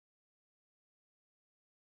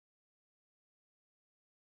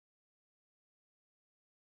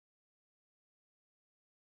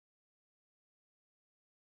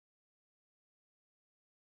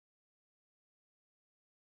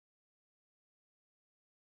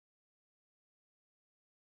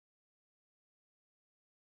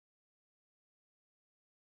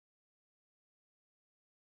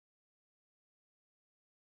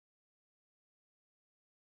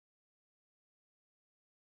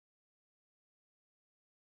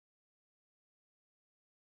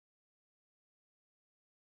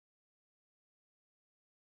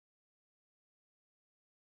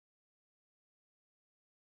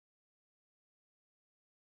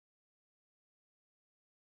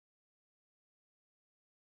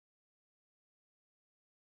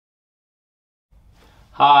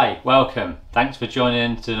Hi, welcome. Thanks for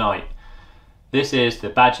joining in tonight. This is the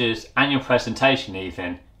Badgers annual presentation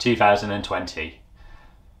evening 2020.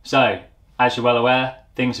 So, as you're well aware,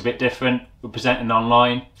 things are a bit different. We're presenting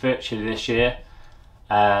online virtually this year.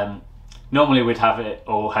 Normally we'd have it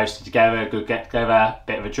all hosted together, a good get together, a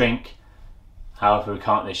bit of a drink. However, we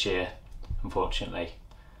can't this year, unfortunately.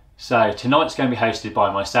 So tonight's going to be hosted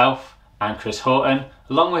by myself and Chris Horton,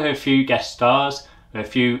 along with a few guest stars, with a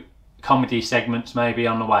few comedy segments maybe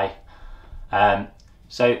on the way.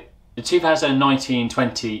 So the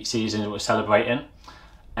 2019-20 season we're celebrating,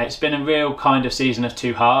 it's been a real kind of season of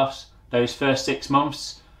two halves. Those first 6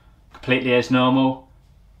 months, completely as normal.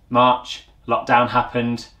 March, lockdown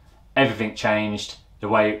happened, everything changed, the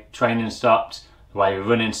way training stopped, the way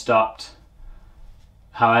running stopped.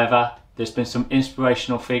 However, there's been some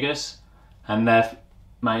inspirational figures and they've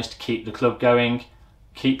managed to keep the club going,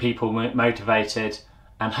 keep people motivated,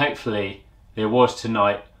 and hopefully the awards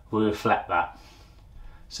tonight will reflect that.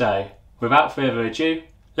 So, without further ado,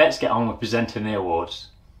 let's get on with presenting the awards.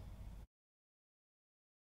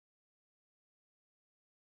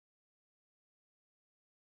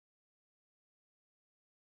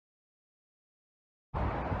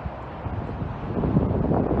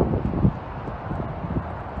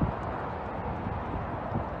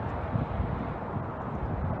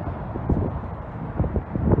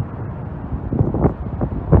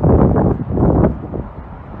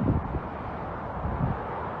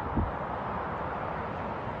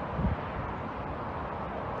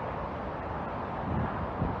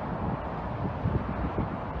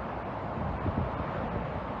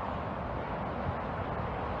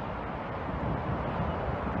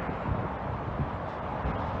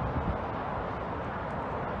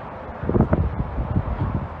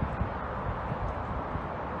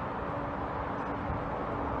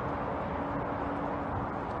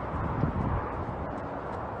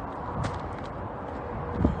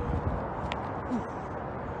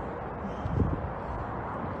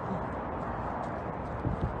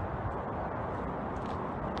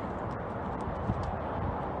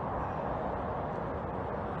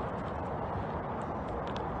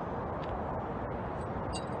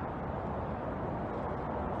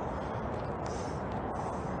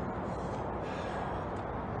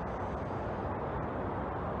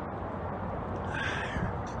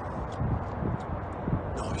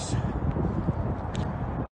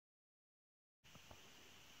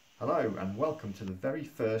 Hello and welcome to the very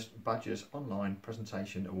first Badgers Online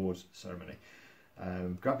Presentation Awards ceremony.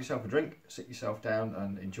 Grab yourself a drink, sit yourself down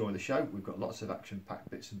and enjoy the show. We've got lots of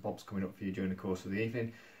action-packed bits and bobs coming up for you during the course of the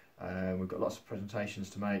evening. We've got lots of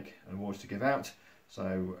presentations to make and awards to give out.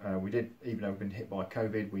 So even though we've been hit by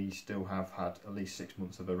COVID, we still have had at least 6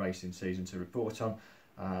 months of a racing season to report on.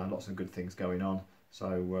 Lots of good things going on.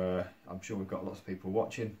 So I'm sure we've got lots of people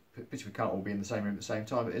watching. Pity we can't all be in the same room at the same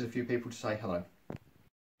time, but there's a few people to say hello.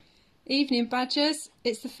 Evening Badgers,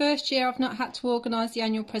 it's the first year I've not had to organise the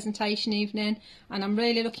annual presentation evening and I'm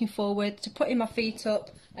really looking forward to putting my feet up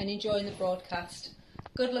and enjoying the broadcast.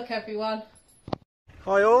 Good luck everyone.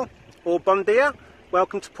 Hi all, or bom dia,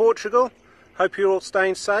 welcome to Portugal. Hope you're all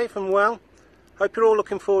staying safe and well. Hope you're all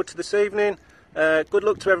looking forward to this evening. Good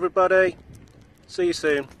luck to everybody. See you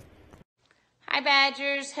soon. Hi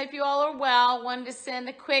Badgers, hope you all are well. Wanted to send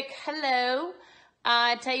a quick hello.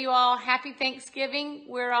 Tell you all happy Thanksgiving.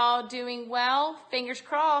 We're all doing well. Fingers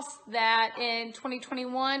crossed that in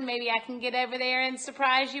 2021 maybe I can get over there and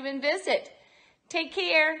surprise you and visit. Take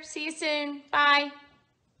care. See you soon. Bye.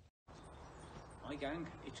 Hi gang,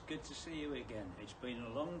 it's good to see you again. It's been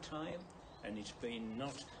a long time and it's been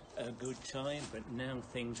not a good time, but now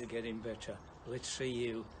things are getting better. Let's see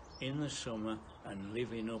you in the summer and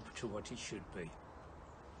living up to what it should be.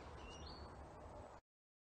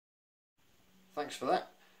 Thanks for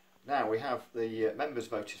that. Now we have the members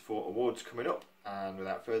voted for awards coming up, and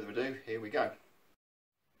without further ado, here we go.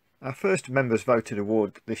 Our first members voted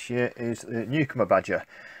award this year is the Newcomer Badger.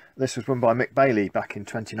 This was won by Mick Bailey back in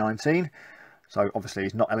 2019, so obviously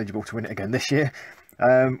he's not eligible to win it again this year.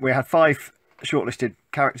 We had 5 shortlisted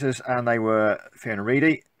characters and they were Fiona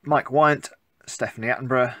Reedy, Mike Wyant, Stephanie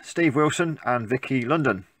Attenborough, Steve Wilson and Vicky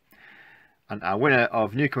London. And our winner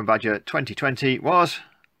of Newcomer Badger 2020 was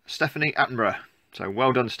Stephanie Attenborough. So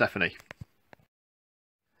well done, Stephanie.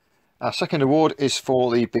 Our second award is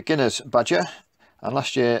for the Beginners Badger, and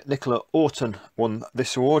last year Nicola Horton won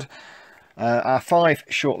this award. Our 5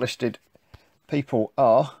 shortlisted people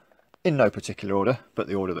are, in no particular order, but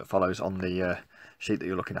the order that follows on the sheet that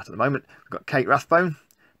you're looking at the moment. We've got Kate Rathbone,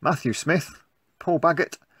 Matthew Smith, Paul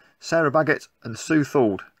Baggett, Sarah Baggett and Sue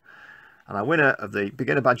Thald. And our winner of the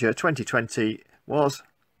Beginner Badger 2020 was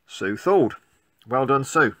Sue Thald. Well done,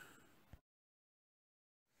 Sue.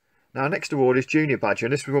 Now, our next award is Junior Badger,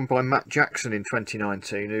 and this was won by Matt Jackson in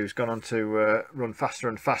 2019, who's gone on to run faster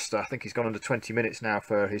and faster. I think he's gone under 20 minutes now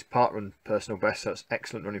for his part run personal best, so that's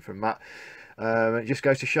excellent running from Matt. It just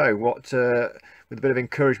goes to show what, with a bit of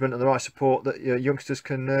encouragement and the right support, that youngsters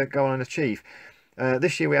can go on and achieve.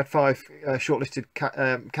 This year we had 5 shortlisted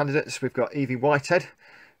candidates. We've got Evie Whitehead,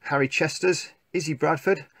 Harry Chesters, Izzy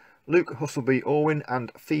Bradford, Luke Hustleby Orwin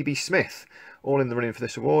and Phoebe Smith, all in the running for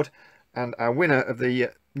this award. And our winner of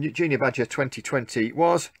the Junior Badger 2020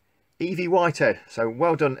 was Evie Whitehead. So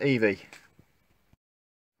well done, Evie.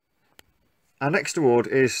 Our next award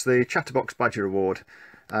is the Chatterbox Badger Award.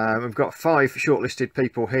 We've got 5 shortlisted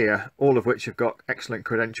people here, all of which have got excellent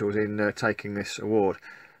credentials in taking this award,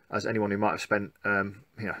 as anyone who might have spent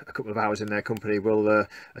a couple of hours in their company will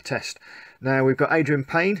attest. Now we've got Adrian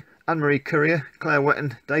Payne, Anne-Marie Courier, Claire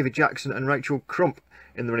Wetton, David Jackson and Rachel Crump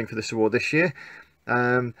in the running for this award this year.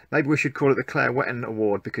 Maybe we should call it the Claire Wetton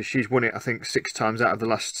Award, because she's won it I think 6 times out of the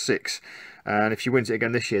last 6, and if she wins it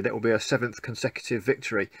again this year, that will be her 7th consecutive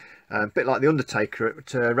victory. A bit like the Undertaker at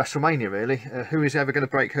WrestleMania, really. Who is ever going to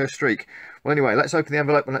break her streak? Well, anyway, let's open the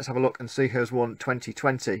envelope and let's have a look and see who's won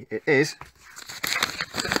 2020. It is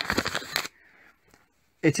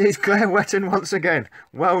Claire Wetton once again.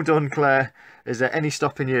 Well done, Claire. Is there any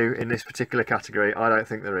stopping you in this particular category? I don't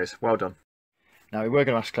think there is. Well done. Now, we were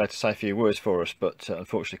going to ask Claire to say a few words for us, but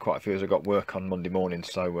unfortunately quite a few of us have got work on Monday morning,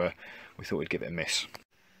 so we thought we'd give it a miss.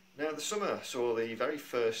 Now, the summer saw the very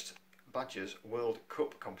first Badgers World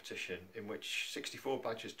Cup competition, in which 64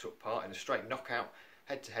 Badgers took part in a straight knockout,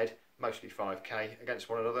 head-to-head, mostly 5k, against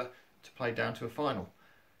one another to play down to a final.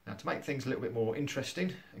 Now, to make things a little bit more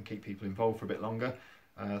interesting and keep people involved for a bit longer,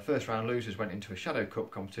 first round losers went into a Shadow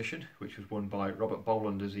Cup competition, which was won by Robert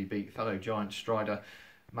Boland as he beat fellow giant strider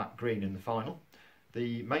Matt Green in the final.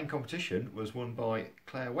 The main competition was won by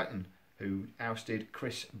Claire Wetton, who ousted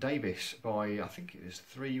Chris Davis by, I think it was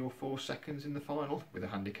 3 or 4 seconds in the final, with a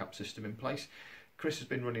handicap system in place. Chris has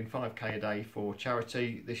been running 5k a day for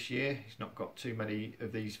charity this year. He's not got too many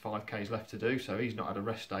of these 5ks left to do, so he's not had a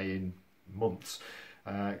rest day in months.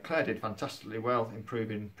 Claire did fantastically well,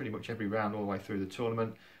 improving pretty much every round all the way through the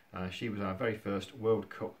tournament. She was our very first World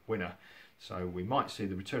Cup winner. So we might see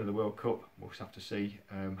the return of the World Cup. We'll just have to see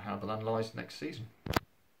how the land lies next season.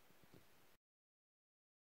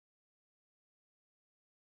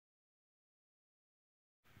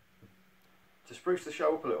 To spruce the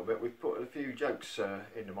show up a little bit, we've put a few jokes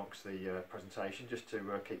in amongst the presentation, just to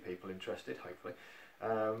keep people interested, hopefully.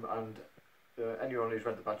 Anyone who's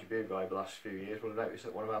read the Badger Bugle over the last few years will have noticed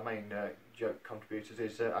that one of our main joke contributors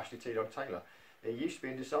is Ashley T-Dog Taylor. He used to be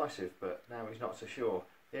indecisive, but now he's not so sure.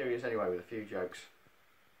 Here he is anyway with a few jokes.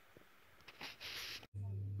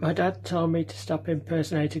 My dad told me to stop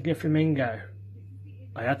impersonating a flamingo.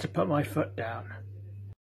 I had to put my foot down.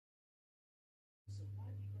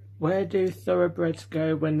 Where do thoroughbreds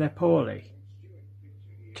go when they're poorly?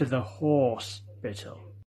 To the hospital.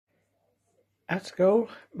 At school,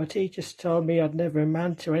 my teachers told me I'd never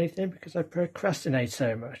amount to anything because I procrastinate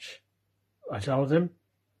so much. I told them,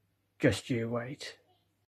 just you wait.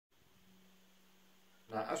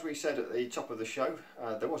 Now, as we said at the top of the show,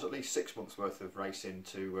 there was at least 6 months worth of racing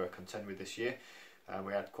to contend with this year.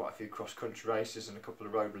 We had quite a few cross-country races and a couple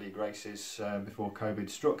of road league races before COVID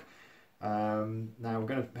struck. Now we're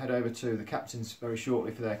going to head over to the captains very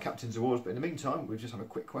shortly for their captains awards, but in the meantime we've just had a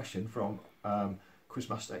quick question from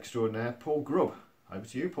Quizmaster extraordinaire Paul Grubb. Over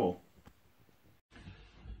to you, Paul.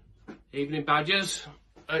 Evening, Badgers.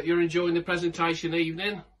 You're enjoying the presentation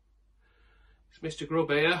evening. It's Mr.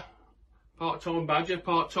 Grubb here, part-time Badger,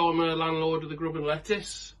 part-time landlord of the Grubb and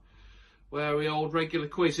Lettuce, where we hold regular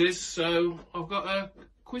quizzes. So I've got a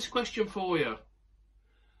quiz question for you.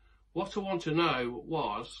 What I want to know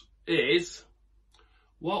is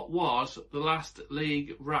what was the last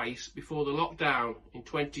league race before the lockdown in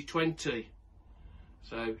 2020?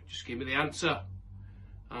 So just give me the answer.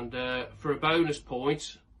 And for a bonus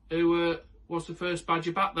point, who was the first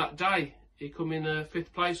Badger back that day? He come in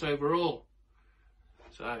 5th place overall.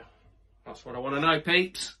 So that's what I want to know,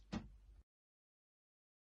 peeps.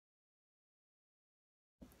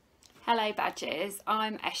 Hello Badgers,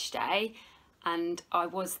 I'm Eshte and I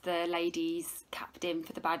was the ladies captain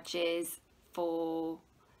for the Badgers for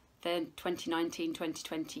the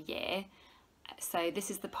 2019-2020 year. So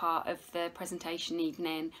this is the part of the presentation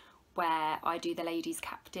evening where I do the ladies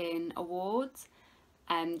captain awards.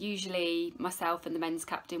 Usually myself and the men's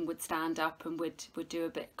captain would stand up and would do a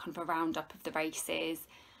bit kind of a roundup of the races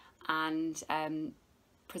and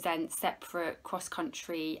present separate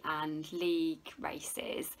cross-country and league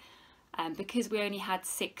races. Because we only had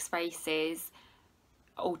 6 races,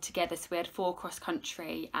 altogether, so we had 4 cross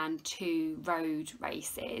country and 2 road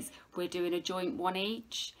races. We're doing a joint one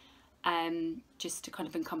each, just to kind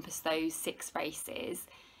of encompass those 6 races.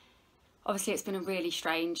 Obviously it's been a really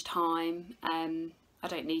strange time. I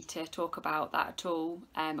don't need to talk about that at all.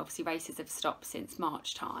 Obviously races have stopped since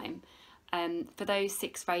March time. For those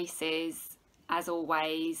 6 races, as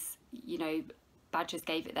always, you know, Badgers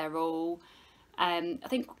gave it their all. I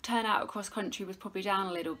think turnout across country was probably down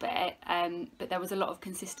a little bit, but there was a lot of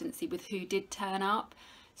consistency with who did turn up.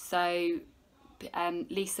 So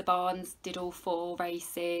Lisa Barnes did all 4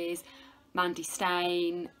 races, Mandy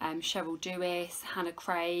Stain, Cheryl Dewis, Hannah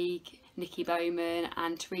Craig, Nikki Bowman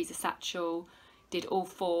and Teresa Satchel did all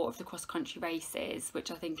 4 of the cross country races,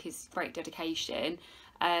 which I think is great dedication.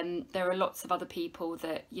 There are lots of other people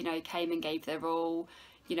that, you know, came and gave their all.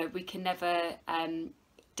 You know, we can never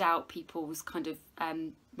doubt people's kind of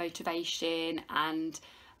motivation and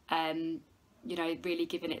you know, really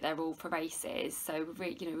giving it their all for races. So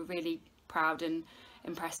we're really proud and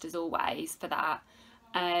impressed as always for that.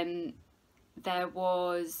 There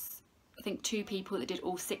was, I think, 2 people that did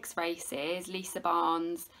all 6 races, Lisa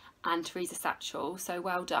Barnes and Teresa Satchel, so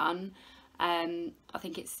well done. I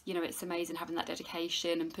think it's, you know, it's amazing having that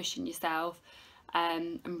dedication and pushing yourself,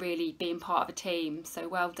 and really being part of a team, so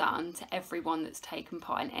well done to everyone that's taken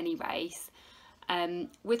part in any race.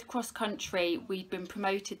 With cross country, we'd been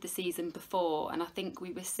promoted the season before, and I think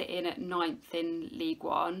we were sitting at 9th in League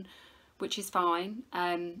One, which is fine.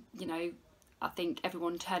 You know, I think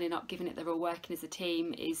everyone turning up, giving it their all, working as a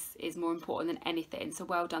team is more important than anything, so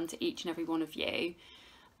well done to each and every one of you.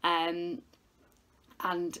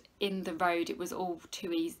 And in the road, it was all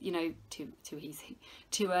too easy, you know, too easy,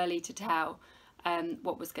 too early to tell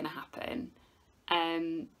what was going to happen.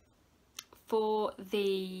 For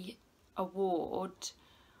the award,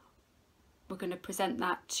 we're going to present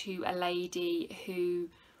that to a lady who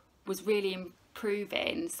was really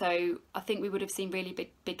improving. So I think we would have seen really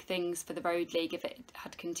big things for the Road League if it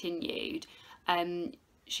had continued.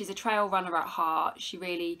 She's a trail runner at heart. She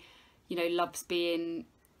really, you know, loves being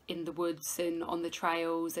in the woods and on the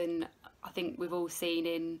trails, and I think we've all seen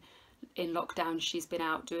in lockdown she's been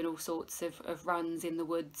out doing all sorts of runs in the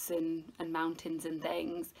woods and mountains and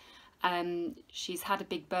things. She's had a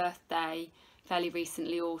big birthday fairly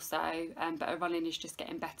recently also, but her running is just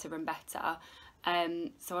getting better and better.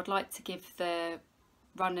 So I'd like to give the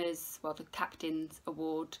runners, well, the captain's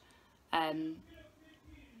award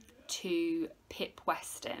to Pip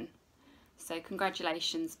Weston. So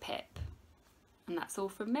congratulations, Pip. And that's all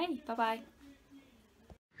from me. Bye bye.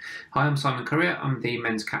 Hi, I'm Simon Currier. I'm the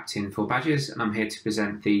men's captain for Badgers, and I'm here to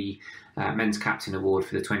present the men's captain award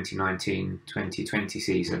for the 2019-2020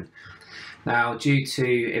 season. Now, due to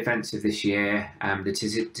events of this year, the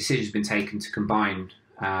decision has been taken to combine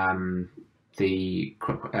the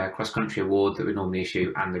cross-country award that we normally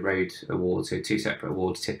issue and the road award, so 2 separate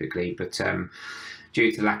awards typically, but due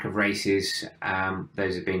to lack of races,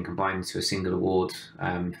 those are being combined into a single award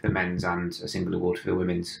for the men's and a single award for the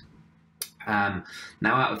women's. Now,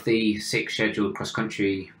 out of the 6 scheduled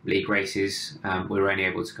cross-country league races, we were only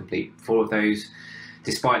able to complete 4 of those.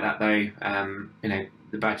 Despite that, though, you know,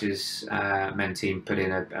 the Badgers men team put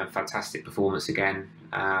in a fantastic performance again,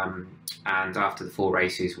 and after the 4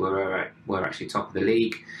 races, we're actually top of the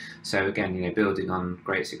league. So again, you know, building on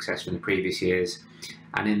great success from the previous years.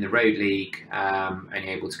 And in the Road League, only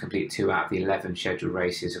able to complete 2 out of the 11 scheduled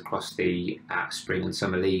races across the Spring and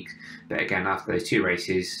Summer League. But again, after those 2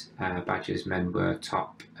 races, Badgers men were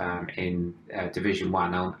top in Division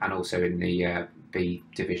 1 and also in the B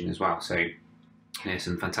division as well. So, you know,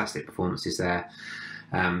 some fantastic performances there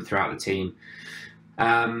throughout the team.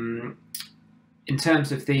 In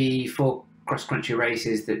terms of the 4 cross-country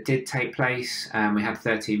races that did take place, we had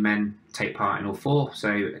 13 men take part in all 4,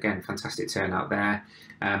 so again, fantastic turnout there,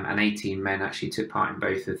 and 18 men actually took part in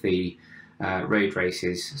both of the road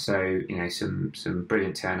races, so, you know, some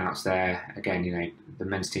brilliant turnouts there. Again, you know, the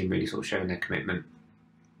men's team really sort of showing their commitment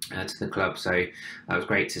to the club, so that was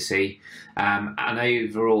great to see. And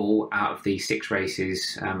overall, out of the 6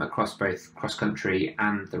 races across both cross-country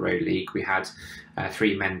and the road league, we had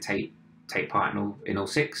 3 men take part in all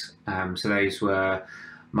 6. So those were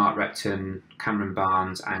Mark Repton, Cameron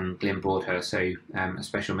Barnes and Glyn Broadhurst, so a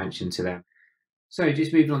special mention to them. So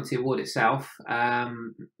just moving on to the award itself, now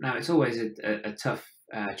it's always a tough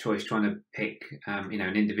choice trying to pick you know,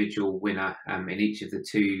 an individual winner in each of the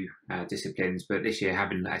 2 disciplines, but this year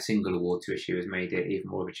having a single award to issue has made it even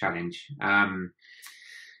more of a challenge.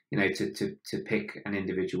 You know, to pick an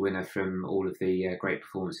individual winner from all of the great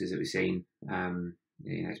performances that we've seen,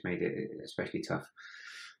 you know, it's made it especially tough.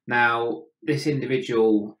 Now, this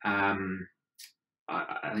individual,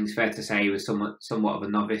 I think it's fair to say he was somewhat of a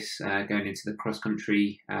novice going into the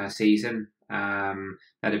cross-country season. Had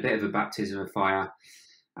a bit of a baptism of fire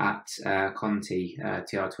at Conti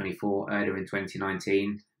TR24 earlier in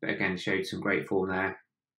 2019, but again showed some great form there.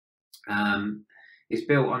 It's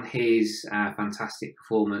built on his fantastic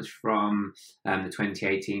performance from the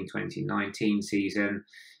 2018-2019 season.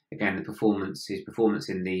 Again, his performance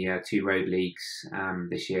in the 2 road leagues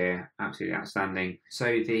this year, absolutely outstanding.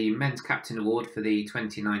 So the men's captain award for the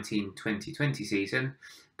 2019-2020 season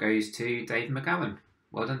goes to Dave McGowan.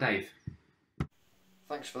 Well done, Dave.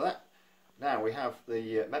 Thanks for that. Now we have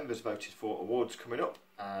the members voted for awards coming up,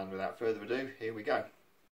 and without further ado, here we go.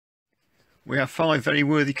 We have 5 very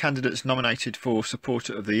worthy candidates nominated for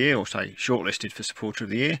Supporter of the Year, or say shortlisted for Supporter of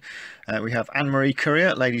the Year. We have Anne-Marie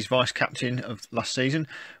Courier, ladies vice captain of last season.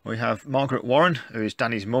 We have Margaret Warren, who is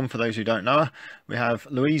Danny's mum for those who don't know her. We have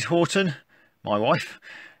Louise Horton, my wife.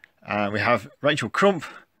 We have Rachel Crump,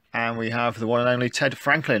 and we have the one and only Ted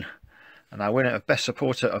Franklin. And our winner of Best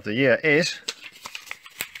Supporter of the Year is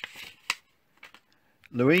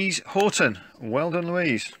Louise Horton. Well done,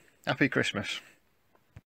 Louise. Happy Christmas.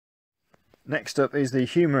 Next up is the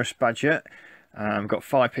Humorous Badger. We've got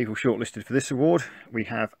 5 people shortlisted for this award. We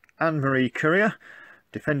have Anne-Marie Courier,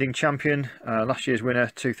 defending champion, last year's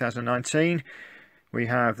winner 2019. We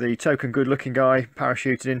have the token good looking guy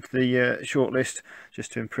parachuted into the shortlist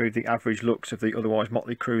just to improve the average looks of the otherwise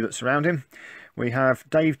motley crew that surround him. We have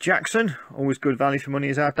Dave Jackson, always good value for money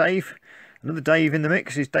is our Dave. Another Dave in the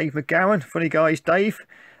mix is Dave McGowan, funny guy is Dave.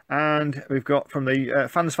 And we've got from the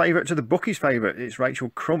fans' favourite to the bookies' favourite, it's Rachel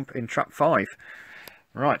Crump in Trap 5.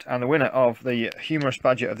 Right, and the winner of the Humorous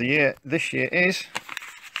Badger of the Year this year is...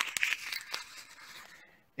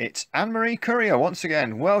 it's Anne-Marie Courier once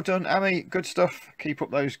again. Well done, Amy. Good stuff. Keep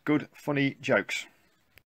up those good, funny jokes.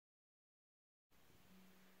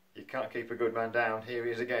 You can't keep a good man down. Here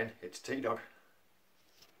he is again. It's T-Dog.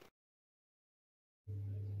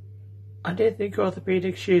 I didn't think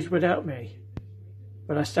orthopaedic shoes would help me,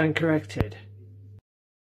 but I stand corrected.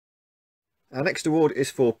 Our next award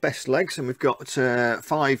is for Best Legs, and we've got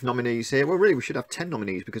 5 nominees here. Well, really, we should have 10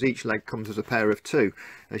 nominees because each leg comes as a pair of 2,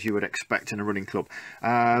 as you would expect in a running club.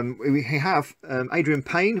 We have Adrian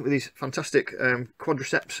Payne with his fantastic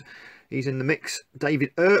quadriceps. He's in the mix.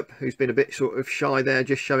 David Earp, who's been a bit sort of shy there,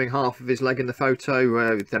 just showing half of his leg in the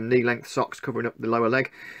photo with them knee-length socks covering up the lower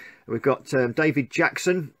leg. We've got David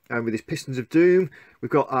Jackson with his Pistons of Doom.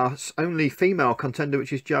 We've got our only female contender,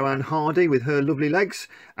 which is Joanne Hardy with her lovely legs.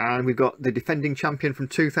 And we've got the defending champion from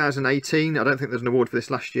 2018. I don't think there's an award for this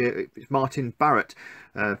last year. It's Martin Barrett.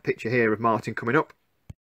 Picture here of Martin coming up.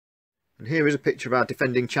 And here is a picture of our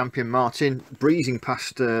defending champion Martin, breezing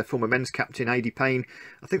past former men's captain Adi Payne.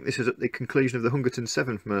 I think this is at the conclusion of the Hungerton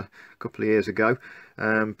 7 from a couple of years ago.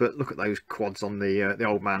 But look at those quads on the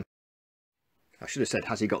old man. I should have said,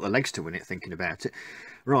 has he got the legs to win it, thinking about it.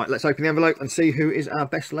 Right, let's open the envelope and see who is our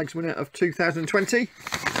best legs winner of 2020.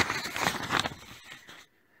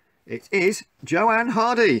 It is Joanne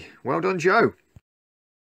Hardy. Well done, Jo.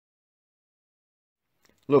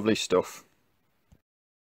 Lovely stuff.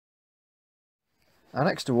 Our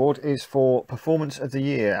next award is for Performance of the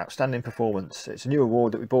Year, Outstanding Performance. It's a new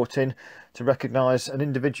award that we brought in to recognise an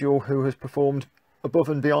individual who has performed above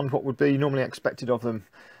and beyond what would be normally expected of them.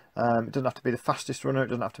 It doesn't have to be the fastest runner, it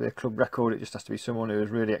doesn't have to be a club record, it just has to be someone who has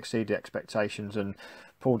really exceeded expectations and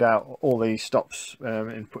pulled out all these stops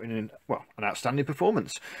in putting in, well, an outstanding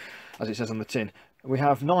performance, as it says on the tin. We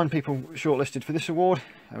have 9 people shortlisted for this award.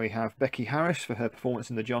 We have Becky Harris for her performance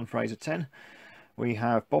in the John Fraser 10. We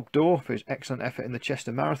have Bob Dorr for his excellent effort in the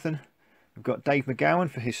Chester Marathon. We've got Dave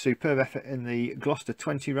McGowan for his superb effort in the Gloucester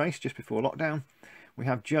 20 race just before lockdown. We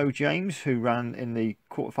have Joe James, who ran in the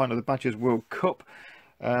quarterfinal of the Badgers World Cup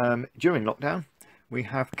during lockdown. We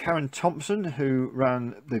have Karen Thompson, who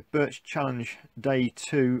ran the Birch Challenge Day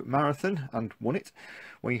 2 marathon and won it.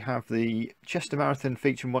 We have the Chester Marathon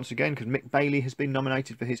featuring once again because Mick Bailey has been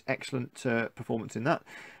nominated for his excellent performance in that.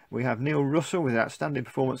 We have Neil Russell with outstanding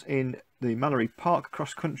performance in the Mallory Park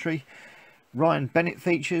cross country. Ryan Bennett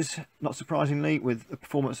features, not surprisingly, with a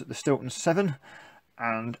performance at the Stilton 7.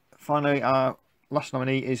 And finally, our last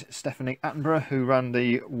nominee is Stephanie Attenborough, who ran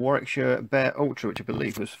the Warwickshire Bear Ultra, which I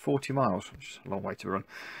believe was 40 miles, which is a long way to run.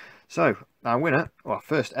 So, our winner, or our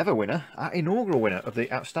first ever winner, our inaugural winner of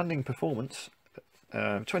the Outstanding Performance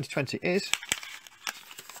 2020 is...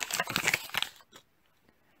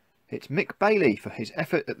 it's Mick Bailey for his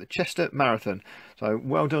effort at the Chester Marathon. So,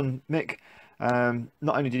 well done, Mick.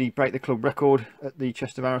 Not only did he break the club record at the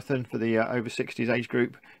Chester Marathon for the over 60s age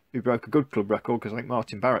group, who broke a good club record, because I think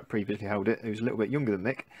Martin Barrett previously held it, who's a little bit younger than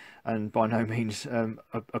Mick and by no means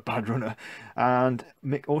a bad runner. And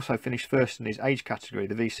Mick also finished first in his age category,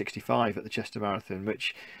 the V65 at the Chester Marathon,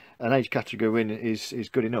 which an age category win is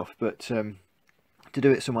good enough, but to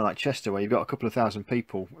do it somewhere like Chester, where you've got a couple of thousand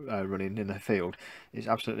people running in the field, is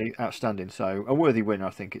absolutely outstanding. So a worthy win, I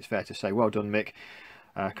think it's fair to say. Well done, Mick.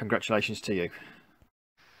 Congratulations to you.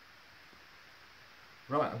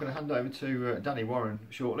 Right, I'm going to hand over to Danny Warren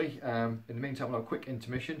shortly. In the meantime, we'll have a quick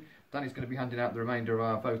intermission. Danny's going to be handing out the remainder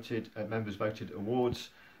of our members voted awards.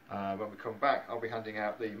 When we come back, I'll be handing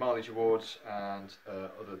out the mileage awards and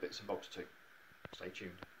other bits and bobs too. Stay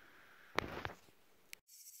tuned.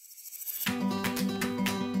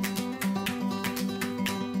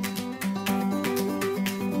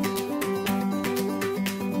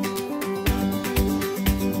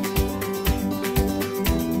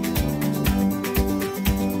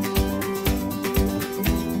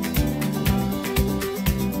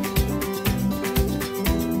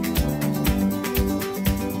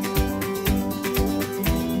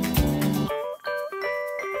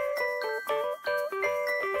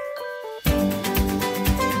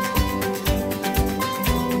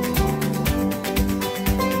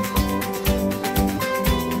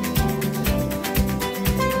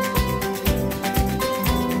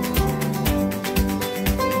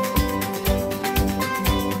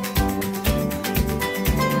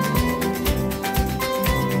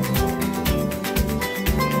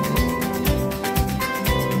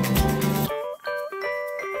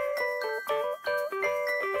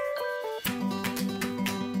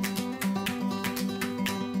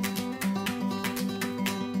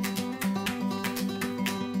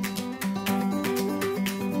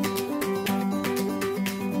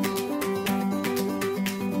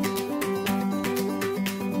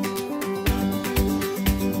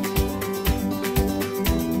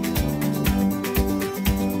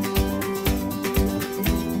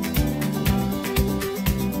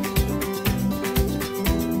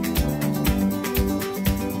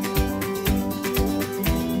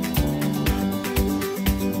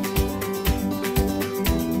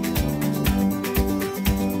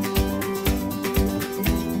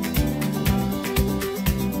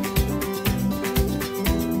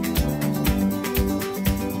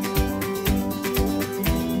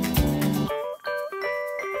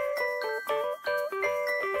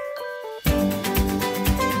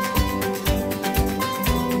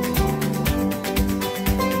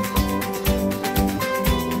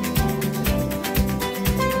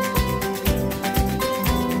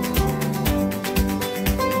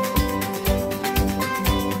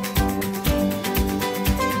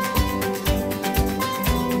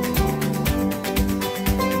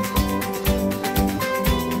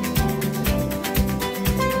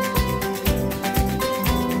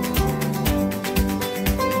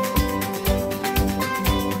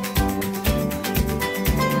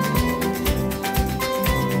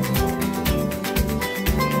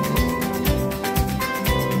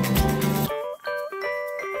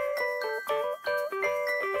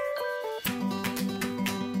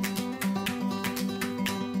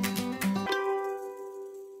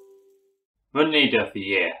 Run Leader of the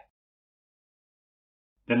Year.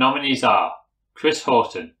 The nominees are Chris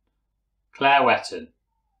Horton, Claire Wetton,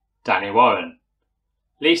 Danny Warren,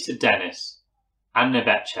 Lisa Dennis and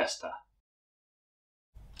Nivette Chester.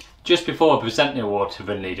 Just before I present the award to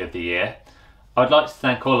Run Leader of the Year, I would like to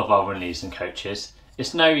thank all of our run leaders and coaches.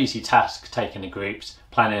 It's no easy task taking the groups,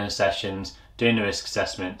 planning the sessions, doing the risk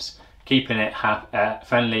assessments, keeping it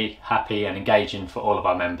friendly, happy and engaging for all of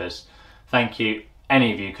our members. Thank you.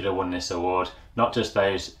 Any of you could have won this award, not just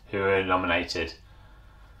those who were nominated.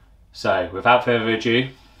 So without further ado,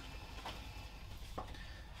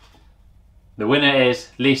 the winner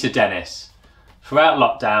is Lisa Dennis. Throughout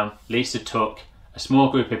lockdown, Lisa took a small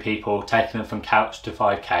group of people, taking them from couch to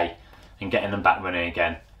 5k and getting them back running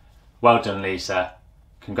again. Well done, Lisa.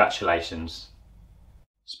 Congratulations.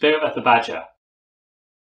 Spirit of the Badger.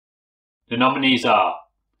 The nominees are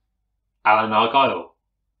Alan Argyle,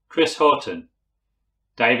 Chris Horton,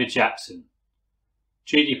 David Jackson,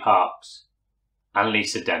 Judy Parks and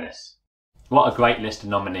Lisa Dennis. What a great list of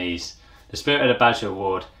nominees. The Spirit of the Badger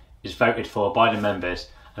Award is voted for by the members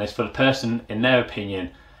and is for the person, in their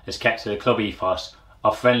opinion, has kept to the club ethos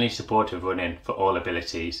of friendly, supportive running for all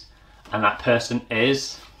abilities. And that person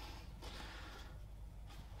is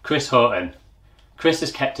Chris Horton. Chris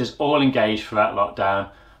has kept us all engaged throughout lockdown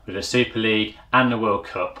with the Super League and the World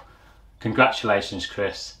Cup. Congratulations,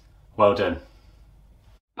 Chris. Well done.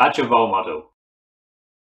 Badger Role Model.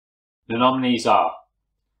 The nominees are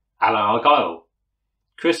Alan Argyle,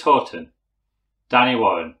 Chris Horton, Danny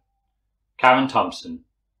Warren, Karen Thompson,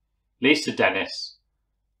 Lisa Dennis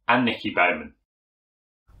and Nikki Bowman.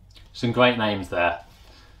 Some great names there.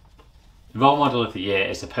 The role model of the year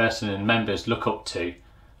is the person and members look up to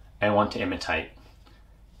and want to imitate.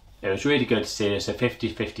 It was really good to see there's a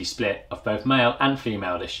 50-50 split of both male and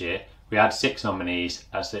female this year. We had 6 nominees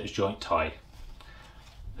as it was joint tie.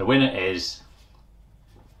 The winner is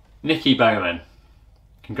Nikki Bowman.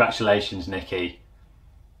 Congratulations, Nikki.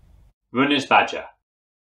 Runner's Badger.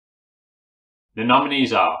 The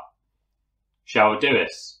nominees are Cheryl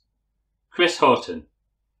Dewis, Chris Horton,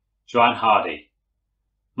 Joanne Hardy,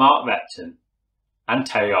 Mark Repton and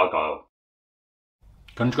Terry Argyle.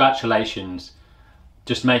 Congratulations,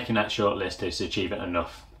 just making that shortlist is achievement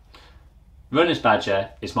enough. Runner's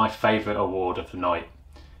Badger is my favourite award of the night.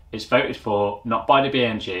 It's voted for not by the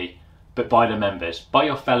BMG but by the members, by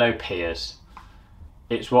your fellow peers.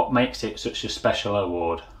 It's what makes it such a special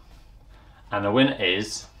award. And the winner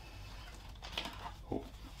is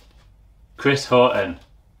Chris Horton.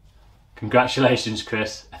 Congratulations,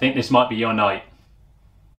 Chris. I think this might be your night.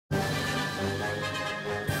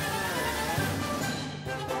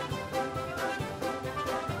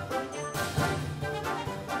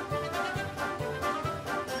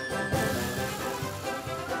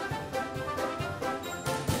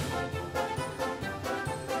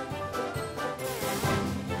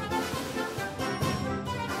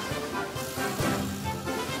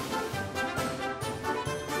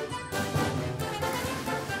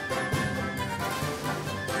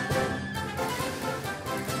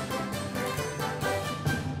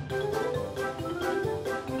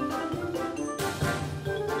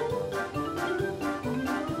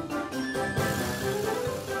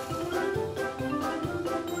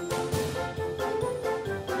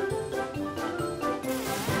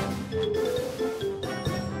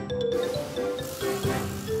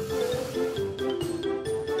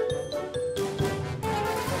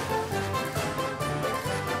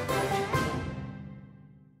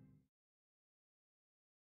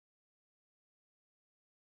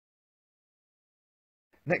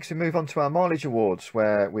 Next we move on to our mileage awards,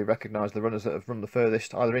 where we recognise the runners that have run the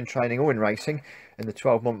furthest either in training or in racing in the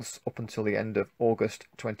 12 months up until the end of August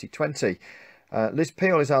 2020. Liz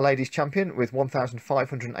Peel is our ladies champion with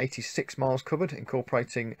 1,586 miles covered,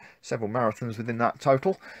 incorporating several marathons within that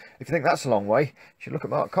total. If you think that's a long way, you should look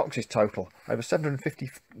at Mark Cox's total, over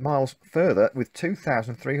 750 miles further with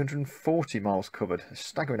 2,340 miles covered, a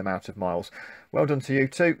staggering amount of miles. Well done to you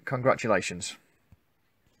too, congratulations.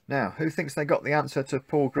 Now, who thinks they got the answer to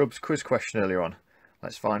Paul Grubb's quiz question earlier on?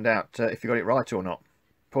 Let's find out if you got it right or not.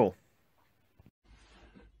 Paul.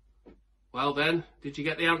 Well then, did you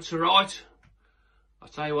get the answer right? I'll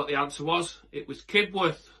tell you what the answer was. It was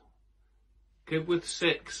Kibworth. Kibworth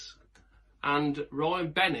 6. And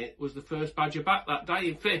Ryan Bennett was the first badger back that day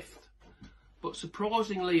in 5th. But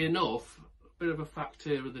surprisingly enough, a bit of a fact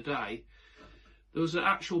here of the day, there was an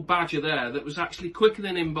actual badger there that was actually quicker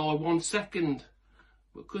than him by 1 second.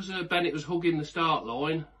 Because Bennett was hugging the start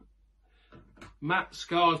line, Matt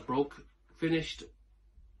Scarsbrook finished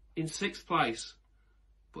in 6th place.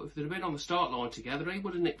 But if they'd have been on the start line together, he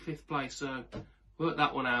would have nicked 5th place, so work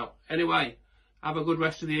that one out. Anyway, have a good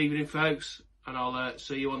rest of the evening, folks, and I'll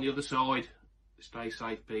see you on the other side. Stay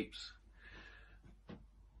safe, peeps.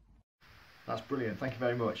 That's brilliant, thank you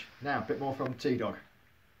very much. Now, a bit more from T-Dog.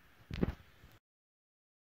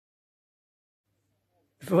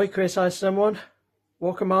 Before you criticise someone,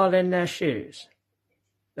 walk a mile in their shoes.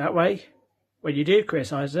 That way, when you do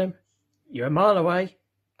criticise them, you're a mile away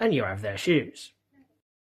and you have their shoes.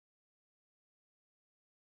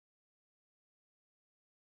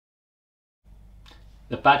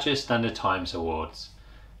 The Badgers Standard Times Awards.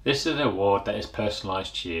 This is an award that is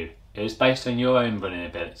personalised to you. It is based on your own running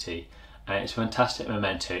ability and it's a fantastic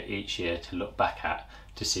memento each year to look back at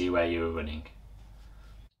to see where you were running.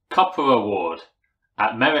 Copper Award.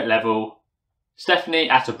 At merit level, Stephanie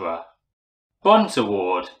Attenborough. Bronze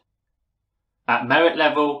Award. At merit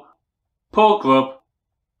level, Paul Grubb,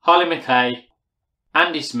 Holly McKay,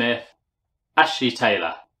 Andy Smith, Ashley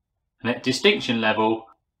Taylor. And at distinction level,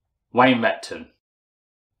 Wayne Repton.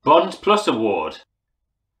 Bronze Plus Award.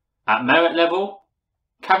 At merit level,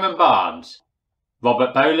 Cameron Barnes,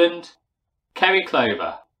 Robert Boland, Kerry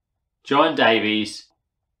Clover, John Davies,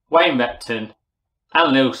 Wayne Repton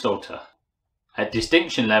and Lil Salter. At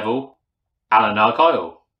distinction level, Alan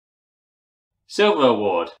Argyle. Silver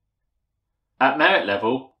Award. At merit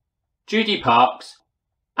level, Judy Parks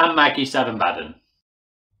and Maggie Sadenbaden.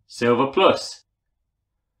 Silver Plus.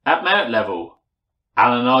 At merit level,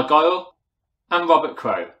 Alan Argyle and Robert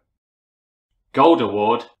Crowe. Gold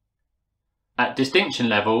Award. At distinction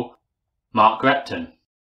level, Mark Repton.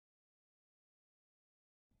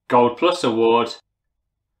 Gold Plus Award,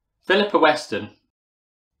 Philippa Weston.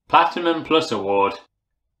 Platinum Plus Award,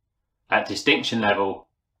 at distinction level,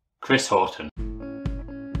 Chris Horton.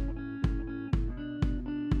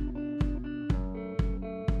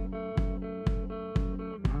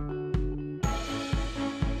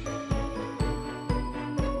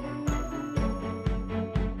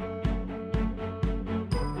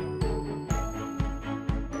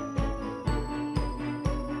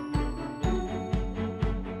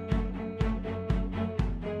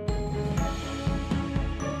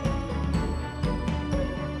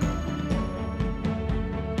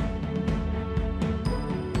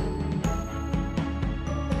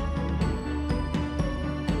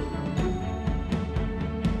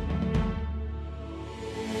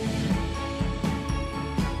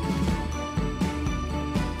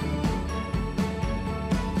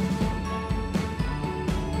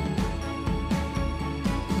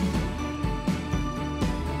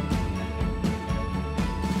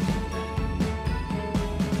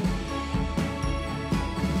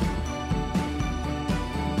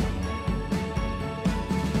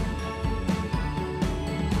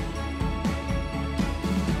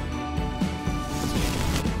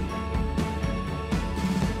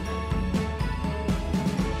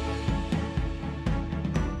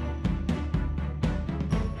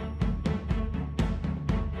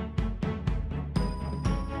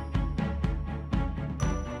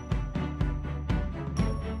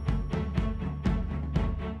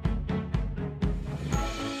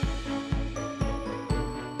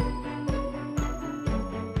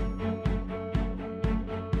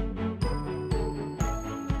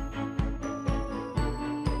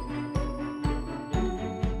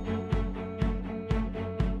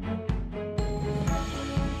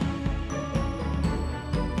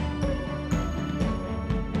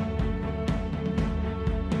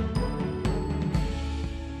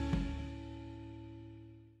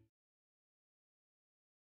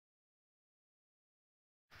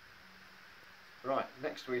 Right,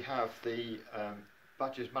 next we have the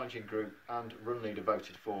Badgers Managing Group and Run Leader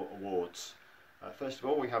voted for awards. First of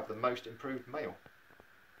all, we have the Most Improved Male.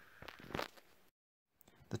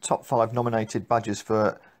 The top 5 nominated Badgers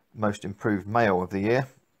for Most Improved Male of the Year: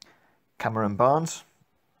 Cameron Barnes,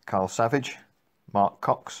 Carl Savage, Mark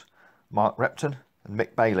Cox, Mark Repton and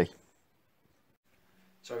Mick Bailey.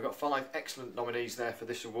 So we've got 5 excellent nominees there for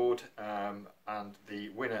this award, and the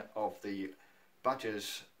winner of the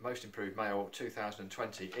Badgers Most Improved Male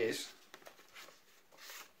 2020 is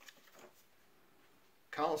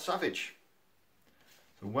Carl Savage.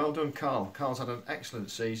 So well done, Carl. Carl's had an excellent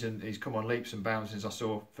season. He's come on leaps and bounds since I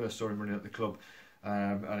first saw him running at the club,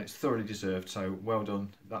 and it's thoroughly deserved, so well done,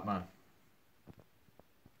 that man.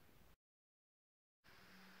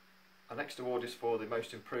 Our next award is for the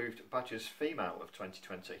Most Improved Badgers Female of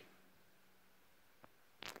 2020.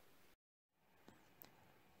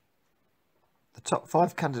 The top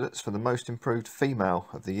 5 candidates for the Most Improved Female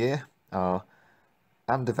of the Year are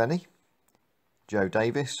Anne Devenny, Jo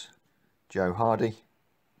Davis, Jo Hardy,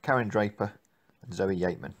 Karen Draper and Zoe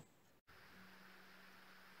Yateman.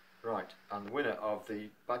 Right, and the winner of the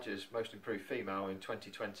Badgers Most Improved Female in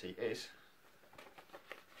 2020 is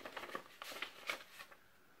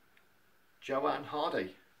Joanne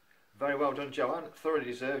Hardy. Very well done, Joanne. Thoroughly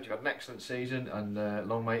deserved. You've had an excellent season, and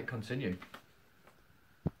long may it continue.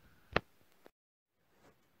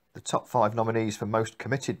 The top 5 nominees for Most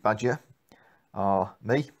Committed Badger are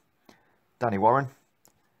me, Danny Warren,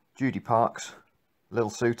 Judy Parks, Lil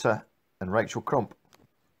Suter and Rachel Crump.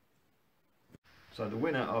 So the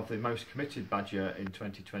winner of the Most Committed Badger in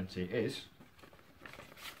 2020 is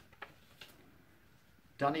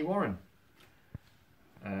Danny Warren.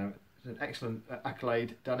 It's an excellent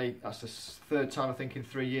accolade, Danny. That's the 3rd time, I think, in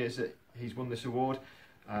 3 years that he's won this award.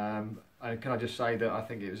 And can I just say that I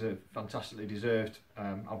think it was a fantastically deserved.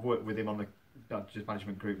 I've worked with him on the Badgers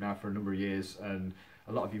Management Group now for a number of years, and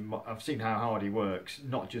a lot of you, I've seen how hard he works,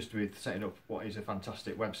 not just with setting up what is a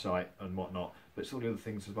fantastic website and whatnot, but some of the other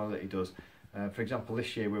things as well that he does. For example,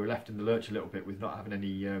 this year we were left in the lurch a little bit with not having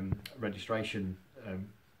any registration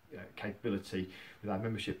capability, with our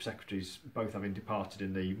membership secretaries both having departed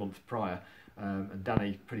in the month prior, and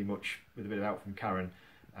Danny, pretty much with a bit of help from Karen,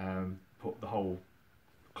 put the whole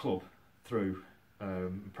club through,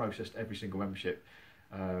 processed every single membership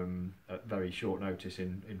at very short notice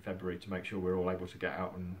in February to make sure we're all able to get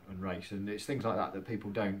out and race. And it's things like that that people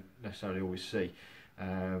don't necessarily always see.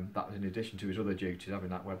 That was in addition to his other duties, having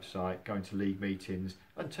that website, going to league meetings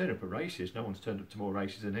and turning up at races. No one's turned up to more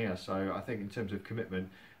races than here, so I think in terms of commitment,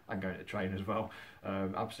 and going to train as well.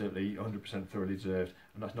 Absolutely 100% thoroughly deserved,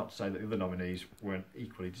 and that's not to say that the other nominees weren't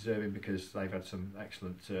equally deserving, because they've had some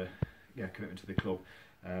excellent commitment to the club.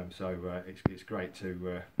 It's great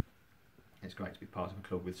to be part of a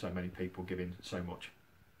club with so many people giving so much.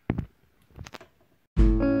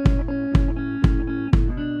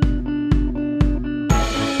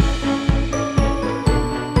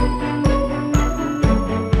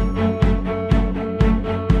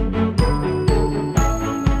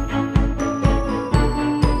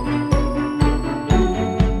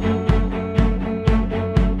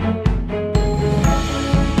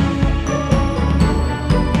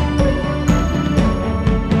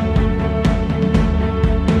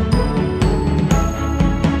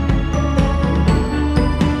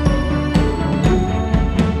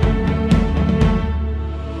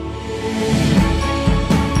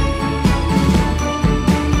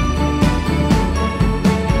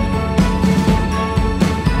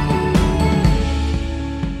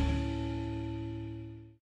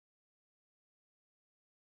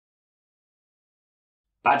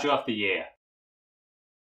 Badger of the Year.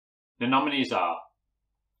 The nominees are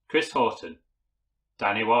Chris Horton,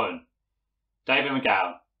 Danny Warren, David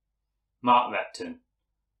McGowan, Mark Repton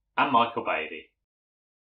and Michael Bailey.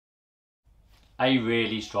 A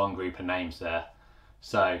really strong group of names there,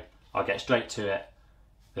 so I'll get straight to it.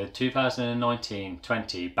 The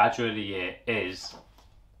 2019-20 Badger of the Year is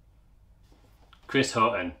Chris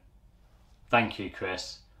Horton. Thank you,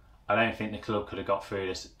 Chris. I don't think the club could have got through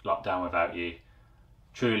this lockdown without you.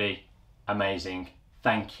 Truly amazing.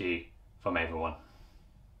 Thank you from everyone.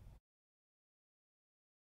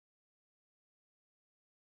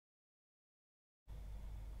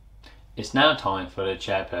 It's now time for the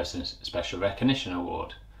Chairperson's Special Recognition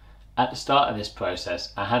Award. At the start of this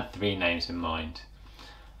process, I had 3 names in mind.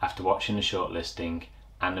 After watching the shortlisting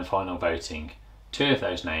and the final voting, 2 of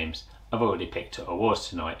those names I've already picked at awards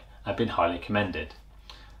tonight and have been highly commended.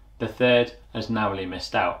 The third has narrowly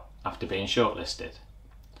missed out after being shortlisted.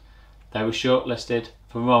 They were shortlisted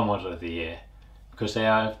for Role Model of the Year because they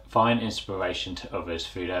are a fine inspiration to others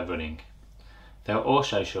through their running. They were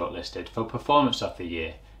also shortlisted for Performance of the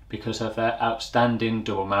Year because of their outstanding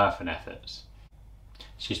double marathon efforts.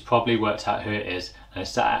 She's probably worked out who it is and is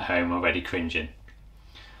sat at home already cringing.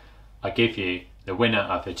 I give you the winner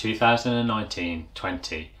of the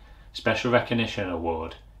 2019-20 Special Recognition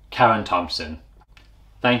Award, Karen Thompson.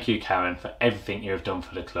 Thank you, Karen, for everything you have done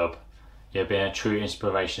for the club. You've been a true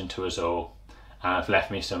inspiration to us all and have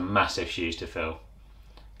left me some massive shoes to fill.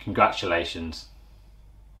 Congratulations.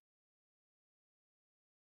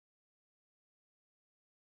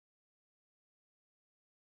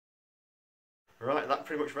 Right, that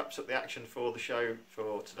pretty much wraps up the action for the show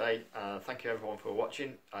for today. Thank you everyone for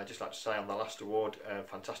watching. I'd just like to say on the last award,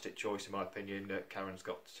 fantastic choice in my opinion. Karen's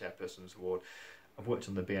got the Chairperson's Award. I've worked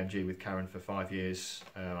on the BMG with Karen for 5 years.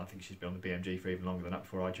 I think she's been on the BMG for even longer than that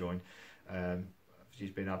before I joined. She's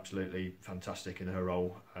been absolutely fantastic in her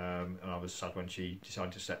role, and I was sad when she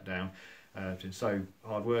decided to step down. She's been so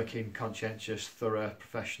hard-working, conscientious, thorough,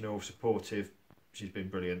 professional, supportive. She's been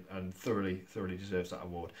brilliant and thoroughly deserves that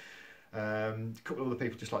award. A couple of other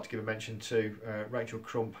people just like to give a mention to. Rachel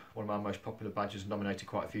Crump, one of our most popular badgers, nominated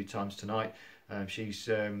quite a few times tonight. She's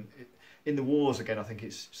in the wars again, I think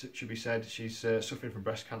it should be said. She's suffering from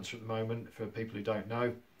breast cancer at the moment, for people who don't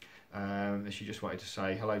know. She just wanted to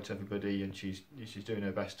say hello to everybody, and she's doing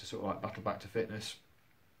her best to sort of like battle back to fitness.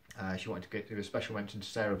 She wanted to give a special mention to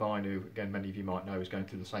Sarah Vine, who again many of you might know is going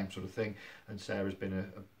through the same sort of thing, and Sarah's been a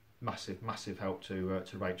massive help to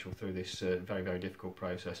Rachel through this very difficult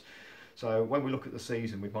process. So when we look at the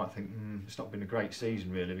season, we might think it's not been a great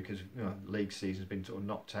season really, because the league season's been sort of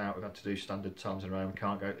knocked out. We've had to do standard times in a row. We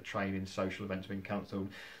can't go to training. Social events have been cancelled.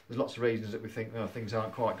 There's lots of reasons that we think things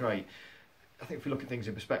aren't quite great. I think if we look at things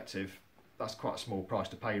in perspective, that's quite a small price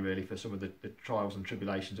to pay really for some of the trials and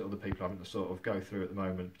tribulations that other people are having to sort of go through at the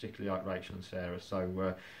moment, particularly like Rachel and Sarah.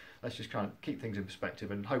 So let's just kind of keep things in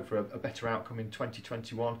perspective and hope for a better outcome in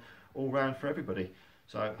 2021 all round for everybody.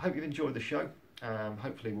 So I hope you've enjoyed the show.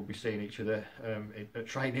 Hopefully we'll be seeing each other at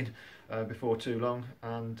training before too long,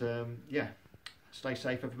 and yeah, stay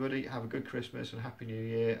safe everybody, have a good Christmas and Happy New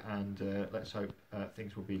Year, and let's hope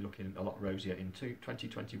things will be looking a lot rosier in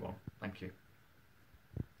 2021. Thank you.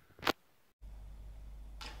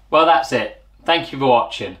 Well, that's it. Thank you for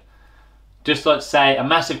watching. Just like to say a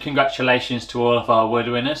massive congratulations to all of our award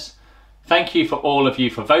winners. Thank you for all of you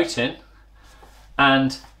for voting,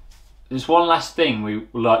 and there's one last thing we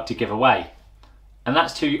would like to give away, and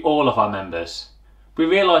that's to all of our members. We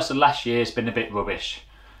realise the last year has been a bit rubbish.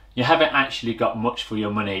 You haven't actually got much for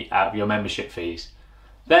your money out of your membership fees.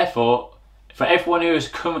 Therefore, For everyone who is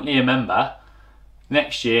currently a member,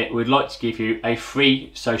 next year we'd like to give you a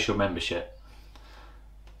free social membership.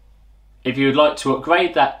 If you would like to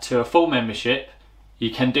upgrade that to a full membership,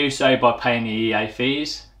 you can do so by paying the EA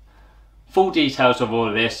fees. Full details of all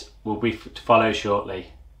of this will be to follow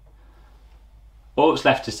shortly. All that's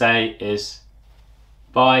left to say is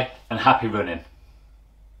bye and happy running.